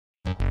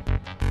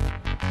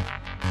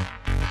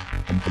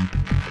Hey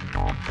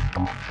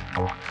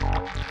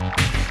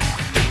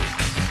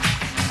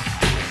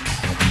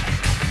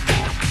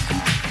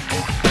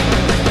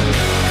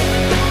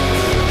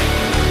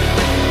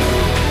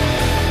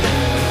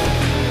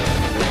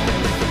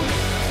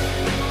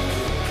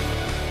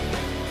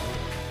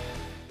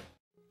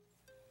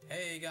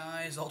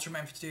guys,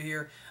 Ultraman52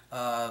 here.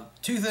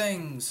 Two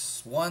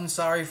things. One,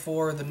 sorry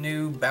for the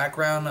new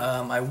background.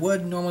 I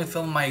would normally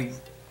film my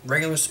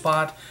regular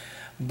spot,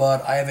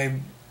 but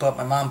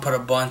my mom put a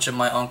bunch of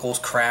my uncle's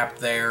crap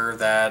there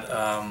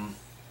that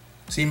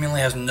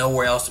seemingly has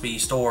nowhere else to be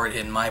stored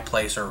in my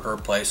place or her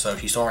place, so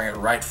she's storing it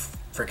right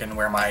freaking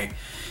where my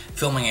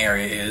filming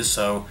area is,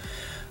 so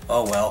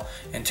oh well.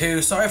 And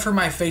two, sorry for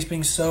my face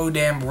being so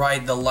damn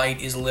bright. The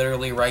light is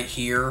literally right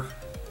here,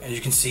 as you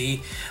can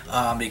see,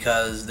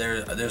 because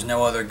there's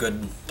no other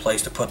good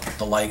place to put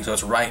the light, so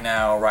it's right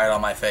now, right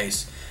on my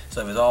face.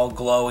 So if it's all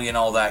glowy and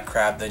all that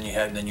crap,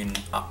 then you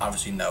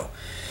obviously know.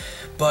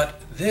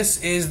 But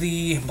this is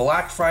the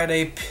Black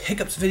Friday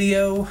pickups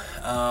video. This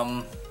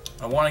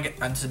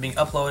is being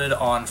uploaded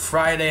on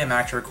Friday. I'm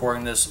actually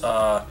recording this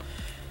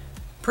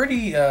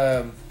pretty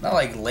not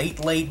like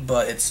late,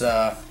 but it's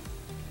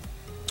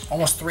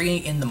almost 3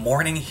 in the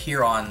morning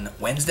here on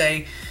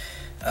Wednesday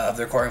of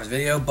the recording of this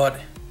video. But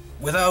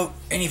without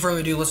any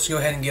further ado, let's go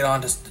ahead and get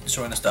on to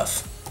showing the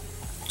stuff.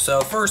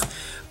 So first,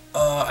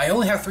 I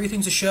only have 3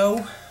 things to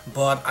show,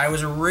 but I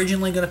was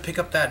originally going to pick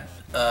up that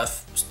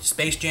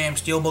Space Jam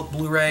Steelbook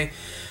Blu-ray.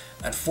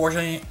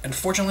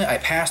 Unfortunately, I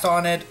passed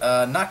on it,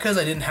 not because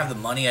I didn't have the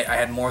money. I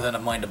had more than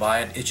enough money to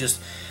buy it. It's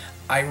just,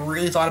 I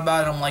really thought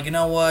about it. I'm like, you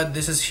know what,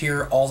 this is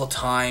here all the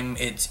time.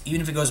 Even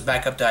if it goes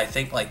back up to, I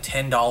think, like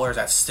 $10,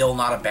 that's still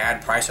not a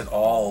bad price at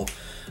all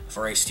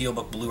for a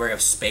Steelbook Blu-ray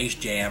of Space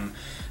Jam.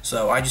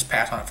 So I just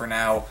passed on it for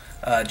now.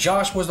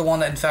 Josh was the one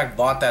that in fact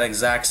bought that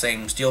exact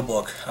same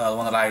Steelbook, the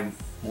one that I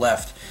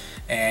left,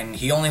 and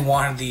he only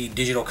wanted the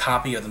digital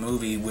copy of the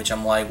movie, which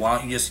I'm like, why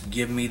don't you just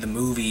give me the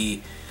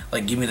movie,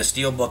 like give me the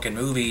Steelbook and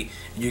movie,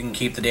 and you can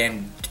keep the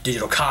damn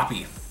digital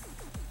copy.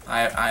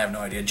 I have no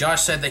idea.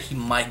 Josh said that he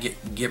might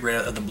get rid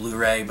of the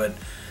Blu-ray, but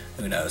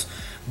who knows.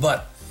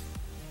 But,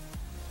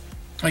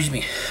 excuse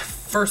me,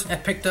 first thing I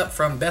picked up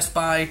from Best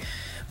Buy.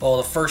 Well,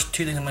 the first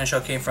 2 things I'm going to show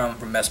came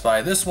from Best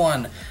Buy. This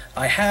one,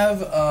 I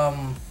have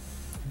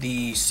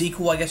the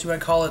sequel, I guess you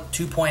would call it,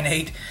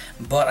 2.8,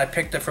 but I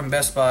picked up from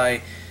Best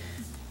Buy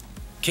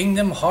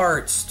Kingdom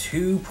Hearts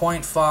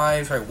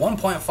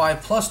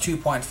 1.5 plus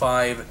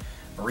 2.5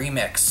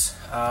 Remix.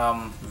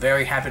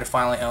 Very happy to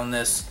finally own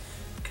this.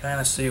 Kind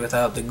of see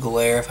without the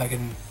glare, if I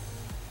can.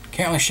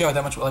 Can't really show it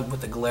that much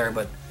with the glare,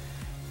 but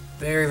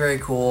very, very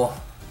cool.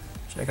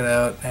 Check it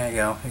out. There you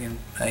go.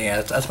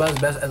 Yeah, that's about as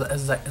best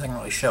as I can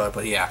really show it.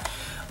 But yeah,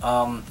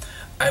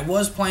 I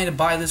was planning to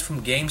buy this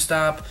from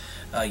GameStop,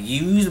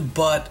 used,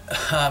 but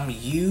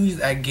used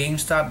at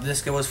GameStop,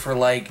 this was for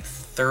like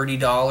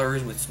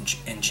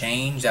 $30 and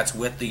change. That's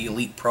with the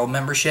Elite Pro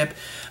membership.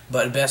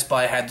 But Best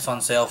Buy had this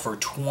on sale for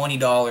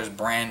 $20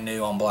 brand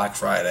new on Black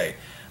Friday.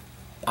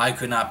 I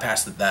could not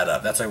pass that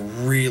up. That's a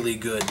really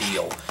good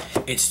deal.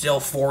 It's still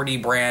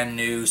 $40 brand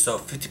new, so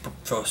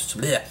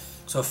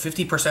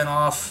 50%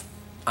 off.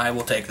 I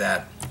will take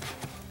that.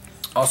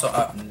 Also,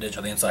 didn't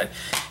show the inside.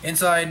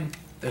 Inside,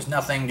 there's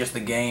nothing, just the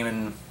game,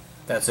 and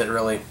that's it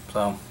really.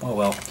 So, oh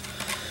well.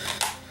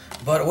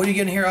 But what do you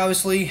get in here?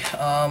 Obviously,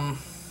 you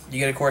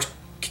get, of course,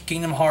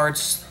 Kingdom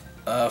Hearts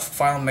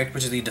Final Mix,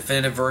 which is the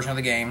definitive version of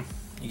the game.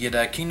 You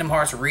get Kingdom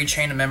Hearts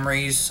Rechain of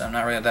Memories. I'm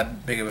not really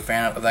that big of a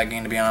fan of that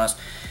game, to be honest.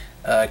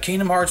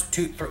 Kingdom Hearts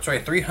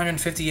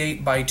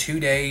 358 by 2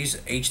 days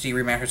HD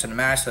remastered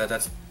cinematic. So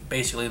that's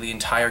basically the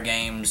entire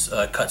game's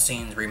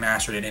cutscenes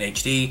remastered in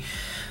HD.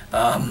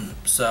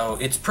 So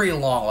it's pretty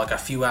long, like a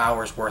few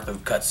hours worth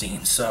of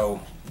cutscenes.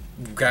 So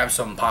grab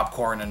some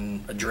popcorn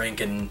and a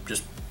drink and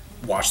just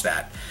watch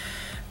that.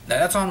 Now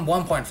that's on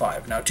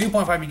 1.5. Now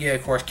 2.5 you get,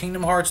 of course,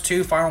 Kingdom Hearts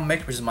 2 Final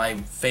Mix, which is my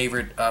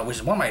favorite, which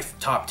is one of my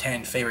top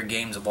 10 favorite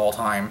games of all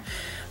time.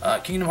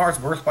 Kingdom Hearts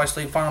Birth by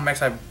Sleep Final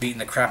Mix, I've beaten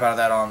the crap out of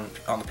that on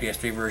the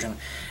PS3 version.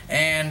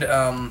 And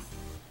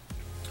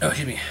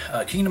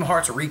Kingdom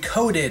Hearts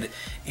Recoded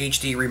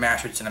HD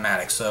Remastered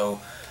Cinematic.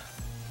 So,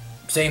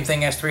 same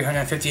thing as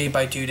 358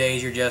 by 2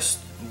 days, you're just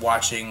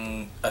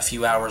watching a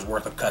few hours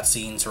worth of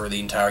cutscenes for the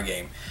entire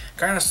game.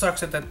 Kind of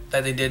sucks that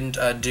they didn't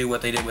do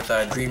what they did with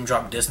Dream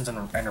Drop Distance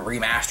and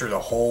remaster the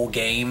whole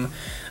game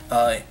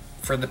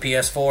for the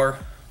PS4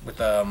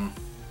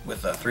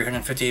 with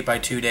 358 by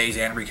 2 days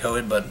and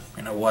Recoded, but,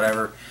 you know,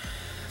 whatever.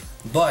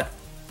 But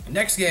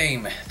next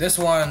game, this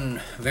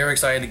one, very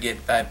excited to get.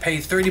 I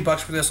paid $30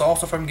 for this,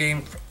 also from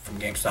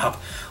GameStop,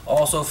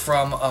 also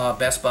from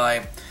Best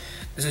Buy.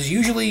 This is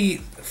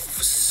usually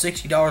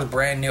 $60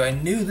 brand new. I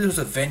knew this was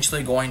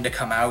eventually going to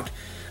come out,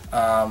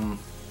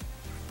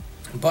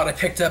 but I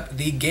picked up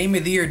the Game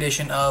of the Year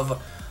edition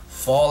of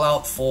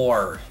Fallout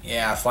 4.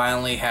 Yeah, I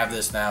finally have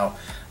this now.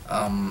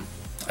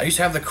 I used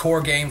to have the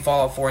core game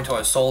Fallout 4 until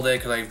I sold it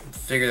because I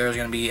figured there was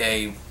going to be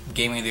a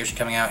Game of the Year edition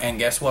coming out, and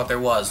guess what? There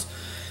was.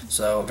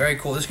 So, very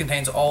cool. This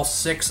contains all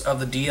 6 of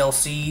the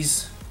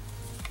DLCs.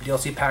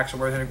 DLC packs, or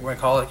whatever you want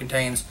to call it,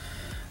 contains.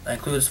 That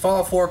includes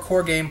Fallout 4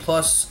 core game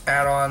plus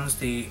add-ons,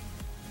 the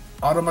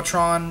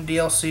Automatron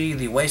DLC,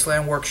 the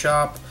Wasteland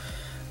Workshop,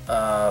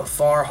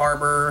 Far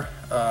Harbor,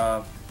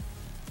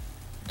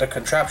 the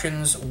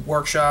Contraptions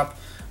Workshop,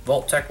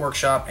 Vault Tech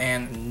Workshop,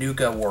 and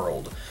Nuka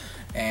World.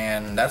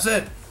 And that's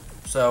it.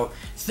 So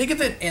think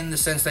of it in the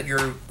sense that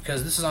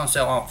because this is on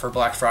sale for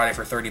Black Friday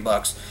for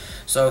 $30.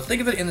 So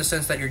think of it in the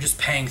sense that you're just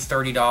paying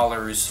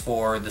 $30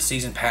 for the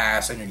season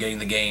pass and you're getting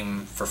the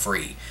game for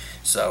free.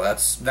 So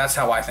that's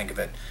how I think of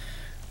it.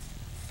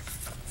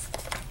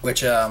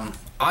 Which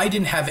I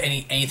didn't have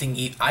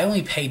anything. I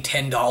only paid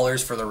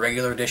 $10 for the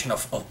regular edition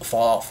of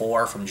Fallout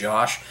 4 from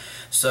Josh.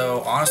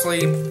 So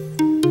honestly,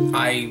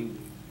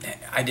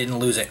 I didn't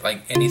lose it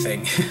like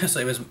anything. So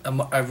it was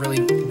a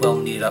really well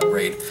needed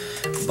upgrade.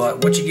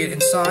 But what you get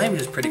inside,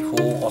 which is pretty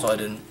cool. Also,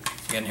 again,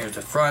 here's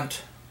the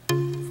front. There's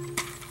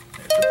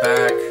the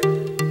back.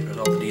 There's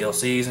all the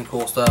DLCs and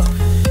cool stuff.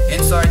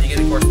 Inside, you get,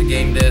 of course, the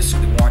game disc,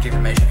 the warranty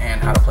information,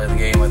 and how to play the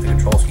game with the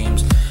control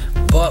schemes.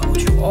 But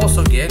what you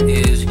also get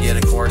is, you get,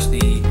 of course,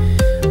 the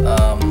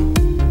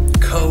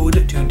code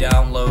to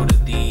download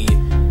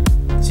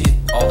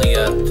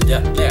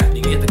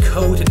you get the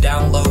code to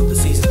download the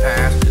season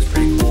pass, which is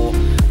pretty cool.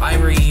 I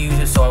already use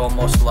it, so I will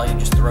most likely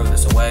just throw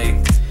this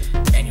away.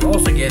 And you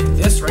also get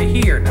this right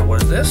here. Now,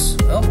 what is this?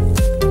 Well,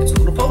 it's a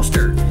little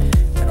poster,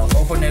 and I'll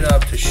open it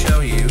up to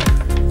show you.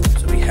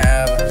 So we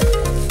have,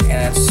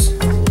 and it's,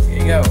 here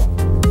you go.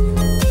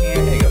 And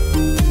here you go.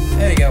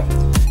 There you go.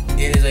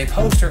 It is a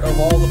poster of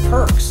all the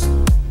perks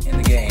in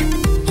the game.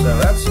 So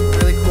that's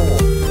really cool.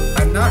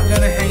 I'm not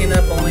gonna hang it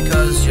up only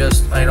because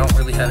I don't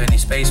really have any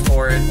space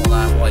for it. Well,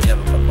 I have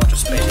a bunch of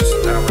space.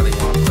 I don't really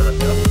want to put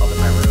it up in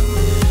my room.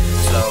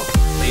 So,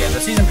 but yeah, the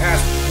season pass,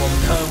 well, the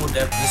code will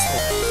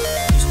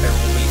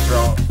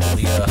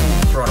be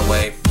thrown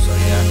away. So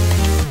yeah,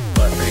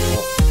 but pretty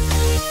cool.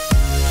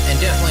 And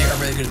definitely a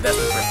really good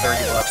investment for $30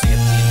 to get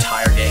the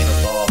entire game of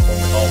Fallout 4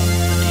 with all the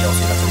DLC.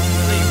 That's a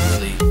really,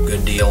 really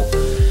good deal.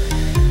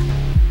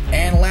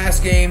 And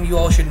last game, you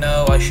all should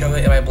know, I show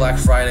it in my Black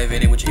Friday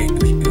video, which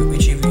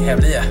if you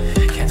have,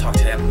 I can't talk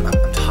to them,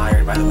 I'm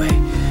tired, by the way.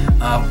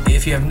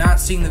 If you have not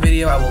seen the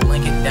video, I will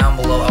link it down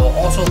below. I will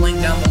also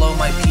link down below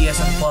my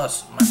PSN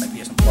Plus,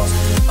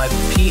 my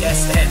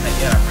PSN,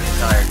 again, I'm really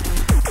tired.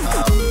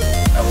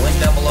 I will link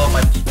down below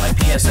my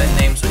PSN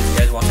name, so if you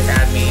guys want to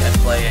add me, I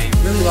play a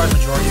really large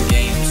majority of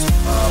games.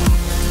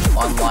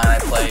 Online, I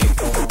play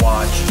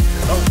Overwatch.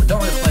 I don't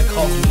really play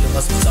Call of Duty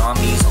unless it's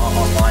zombies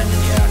online,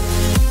 yeah.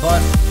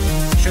 But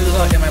show this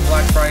out in my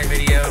Black Friday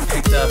video.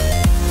 Picked up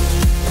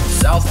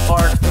South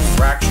Park: The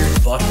Fractured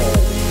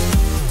Butthole.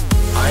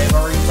 I have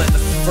already played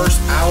the first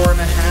hour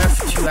and a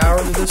half, 2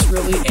 hours of this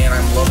really, and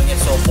I'm loving it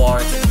so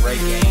far. It's a great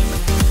game,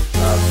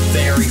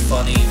 very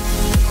funny.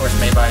 Of course,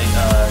 made by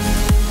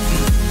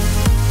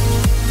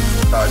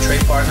Trey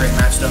Parker and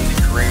Matt Stone,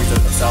 the creators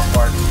of South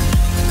Park.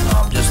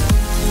 Just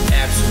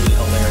absolutely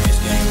hilarious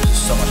game. This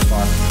is so much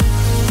fun.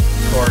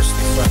 Of course,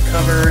 the front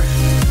cover.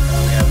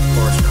 We have, of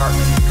course,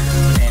 Cartman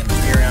and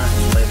Mysterion,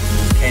 who played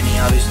Kenny,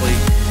 obviously.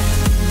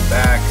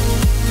 Back.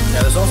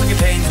 Now, this also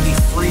contains the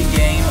free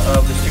game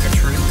of the Stick of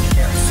Truth. You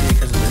can't really see it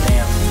because of the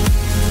damn.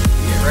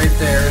 Yeah, right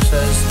there it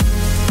says.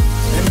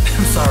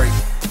 I'm sorry.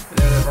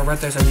 Right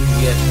there says you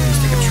can get the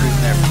Stick of Truth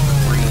in there for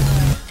free.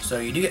 So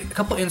you do get a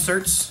couple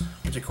inserts,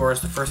 which, of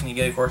course, the first thing you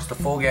get, of course, is the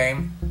full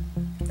game.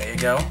 There you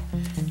go.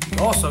 You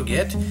also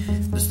get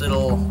this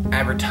little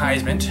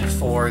advertisement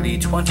for the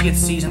 20th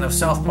season of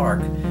South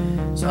Park.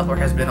 South Park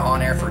has been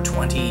on air for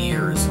 20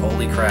 years.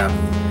 Holy crap.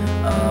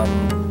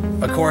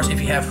 Of course, if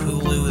you have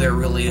Hulu, there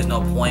really is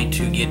no point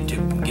to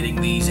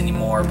getting these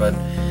anymore, but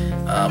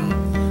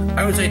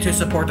I would say to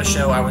support the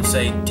show, I would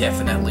say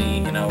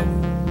definitely,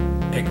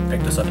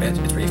 pick this up. It's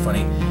pretty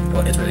funny.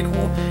 Well, it's really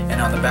cool. And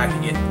on the back,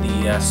 you get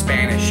the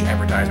Spanish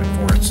advertisement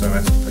for it, so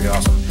that's pretty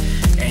awesome.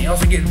 And you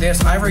also get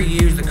this. I already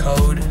used the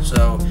code,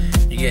 so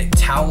you get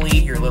Towley,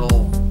 your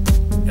little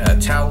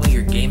Towley,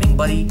 your gaming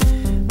buddy.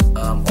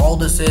 All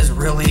this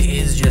really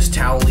is just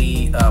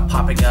Towley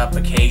popping up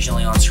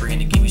occasionally on screen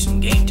to give you some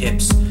game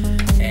tips,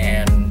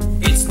 and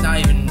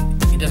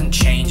it doesn't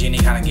change any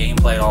kind of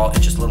gameplay at all.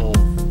 It's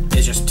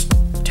just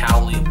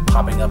Towley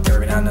popping up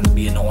every now and then to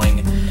be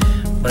annoying.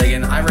 But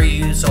again, I already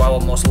used, so I will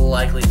most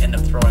likely end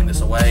up throwing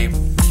this away.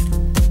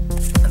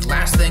 And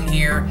last thing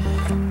here,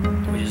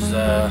 which is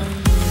I'll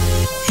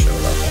show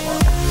it up.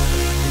 Hold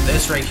on.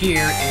 This right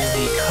here is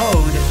the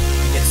code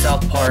to get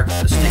South Park: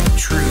 The Stick of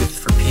Truth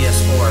for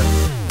PS4.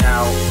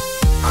 Now,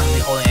 I'm going to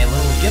be holding a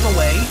little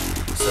giveaway.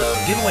 So,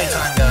 giveaway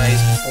time, guys,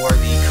 for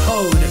the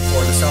code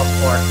for the South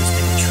Park: The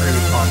Stick of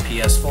Truth on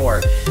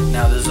PS4.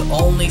 Now, this is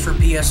only for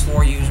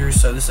PS4 users,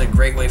 so this is a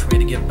great way for me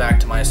to give back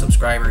to my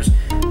subscribers,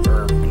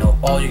 for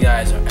all you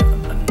guys and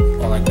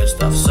all that good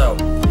stuff. So,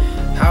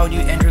 how do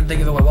you enter the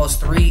giveaway? Well, it's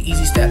 3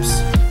 easy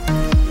steps.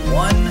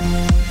 1,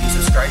 you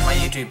subscribe to my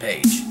YouTube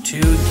page. 2,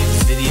 give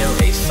this video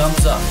a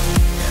thumbs up.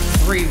 And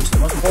 3, which is the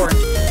most important,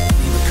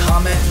 leave a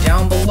comment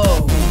down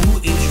below. Who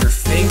is your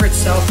favorite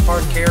South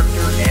Park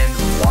character, and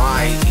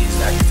why is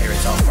that your favorite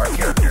South Park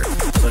character?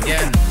 So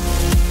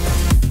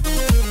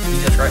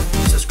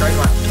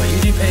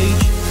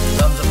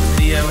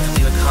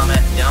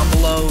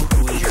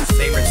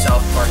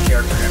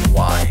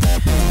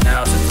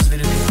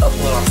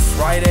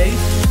Friday.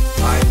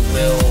 I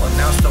will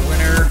announce the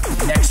winner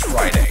next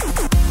Friday.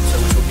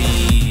 So which will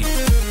be,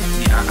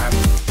 yeah,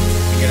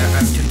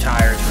 I'm too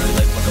tired to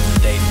really look up the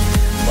date.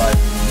 But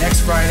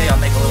next Friday I'll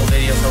make a little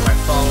video from my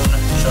phone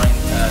showing,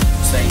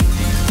 saying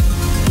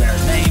the winner's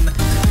name.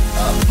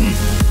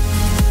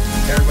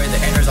 Everybody,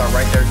 the enters, I'll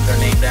write their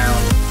name down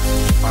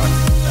on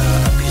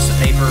a piece of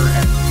paper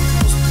and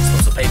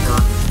slips of paper,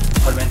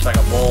 put them into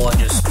like a bowl and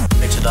just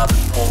mix it up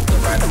and pull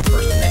the random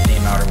person's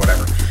name out or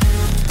whatever.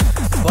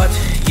 But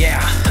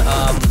yeah,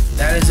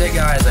 that is it,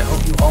 guys. I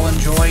hope you all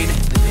enjoyed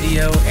the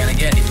video. And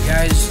again, if you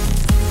guys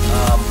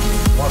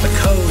want the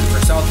code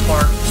for South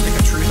Park Stick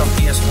of Truth on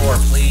PS4,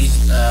 please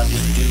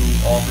just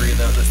do all three of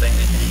those things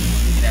that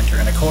you can enter.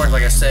 And of course,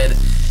 like I said,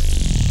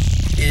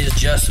 it is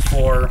just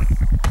for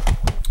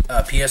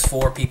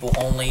PS4 people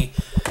only.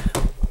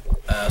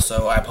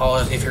 So I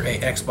apologize if you're a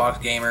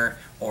Xbox gamer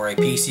or a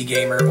PC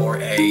gamer or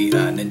a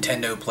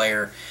Nintendo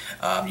player.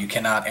 You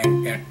cannot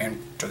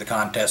enter the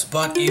contest.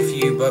 But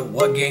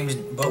what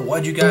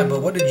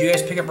did you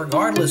guys pick up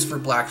regardless for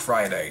Black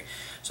Friday?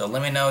 So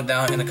let me know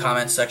down in the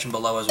comments section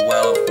below as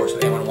well. Of course,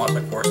 if anyone wants,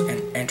 of course,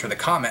 enter the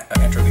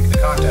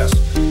contest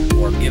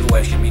or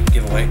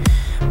giveaway.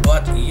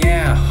 But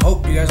yeah,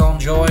 hope you guys all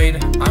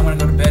enjoyed. I'm gonna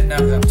go to bed now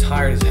because I'm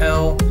tired as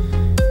hell.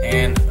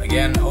 And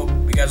again, hope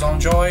you guys all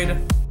enjoyed.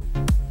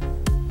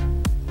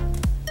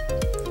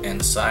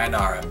 And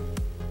sayonara.